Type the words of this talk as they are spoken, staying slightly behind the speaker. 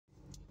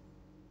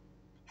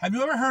Have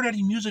you ever heard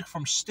any music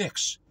from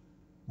Styx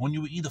when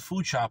you were either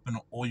food shopping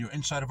or you're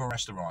inside of a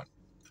restaurant?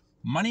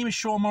 My name is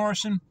Sean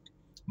Morrison.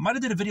 Might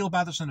have did a video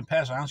about this in the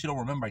past. I honestly don't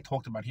remember. I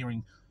talked about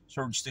hearing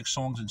certain Styx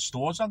songs in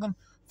stores. I'm gonna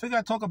figure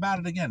I'd talk about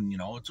it again. You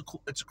know, it's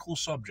a cool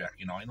subject.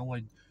 You know, I know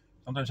I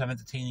sometimes have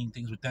entertaining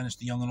things with Dennis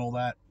DeYoung and all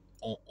that.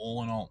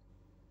 All in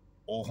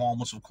all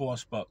harmless, of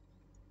course. But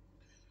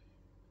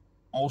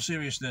all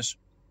seriousness,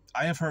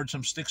 I have heard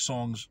some Styx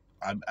songs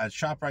at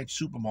ShopRite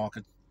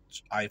supermarket.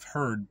 I've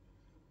heard.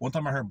 One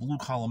time I heard Blue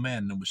Collar Man,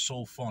 and it was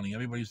so funny.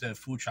 Everybody's there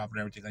food shopping and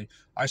everything.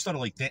 I started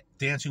like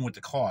dancing with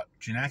the cart.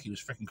 Janaki was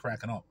freaking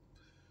cracking up.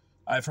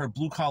 I've heard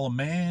Blue Collar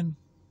Man.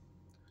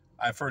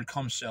 I've heard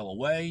Come Sail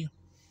Away.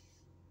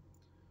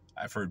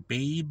 I've heard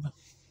Babe.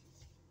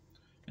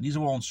 And these are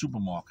all in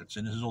supermarkets,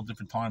 and this is all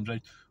different times. I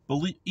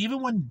believe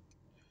even when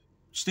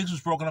Styx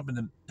was broken up in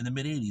the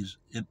mid '80s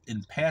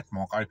in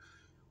Pathmark,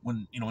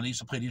 when they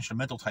used to play the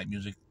instrumental type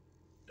music,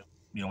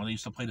 when they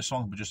used to play the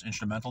songs but just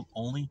instrumental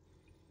only.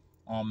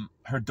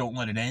 Heard Don't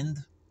Let It End.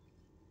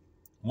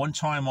 One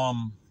time,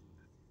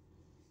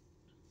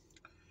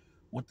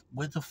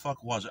 where the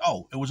fuck was it?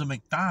 Oh, it was a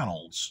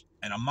McDonald's,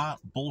 and I'm not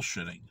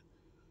bullshitting.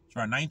 So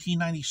around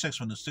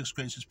 1996, when the Styx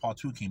Greatest Hits Part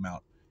 2 came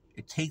out,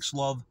 It Takes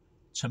Love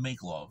to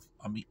Make Love.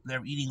 I mean,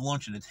 they're eating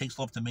lunch, and It Takes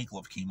Love to Make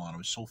Love came on. It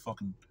was so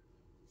fucking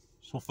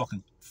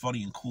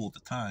funny and cool at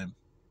the time.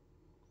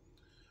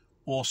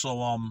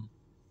 Also,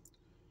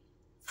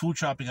 food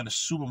shopping at a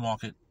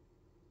supermarket,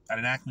 at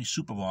an Acme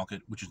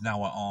supermarket, which is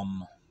now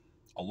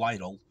a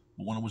Lidl.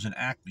 But when it was an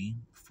Acme,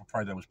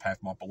 probably that was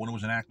Pathmark, but when it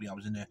was an Acme, I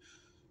was in there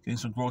getting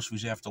some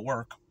groceries after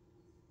work,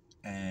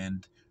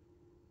 and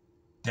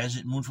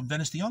Desert Moon from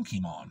Dennis DeYoung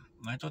came on,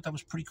 and I thought that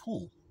was pretty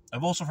cool.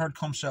 I've also heard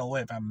Come Sail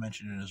Away, if I haven't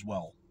mentioned it as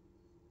well.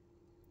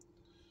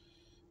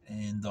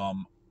 And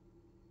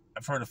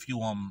I've heard a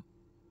few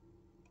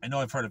I know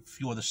I've heard a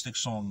few other Styx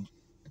songs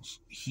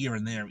here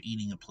and there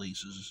eating at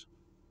places.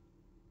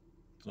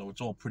 So it's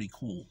all pretty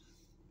cool.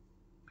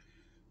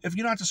 If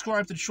you're not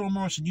subscribed to the Sean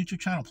Morrison YouTube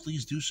channel,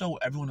 please do so.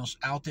 Everyone else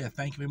out there,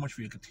 thank you very much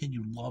for your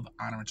continued love,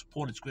 honor, and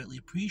support. It's greatly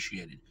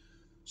appreciated.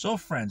 So,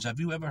 friends, have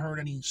you ever heard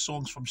any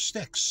songs from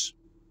Styx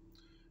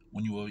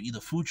when you were either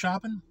food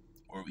shopping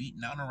or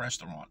eating out in a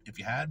restaurant? If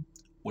you had,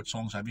 what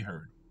songs have you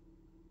heard?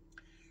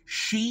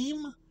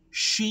 Shame,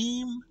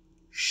 shame,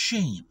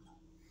 shame.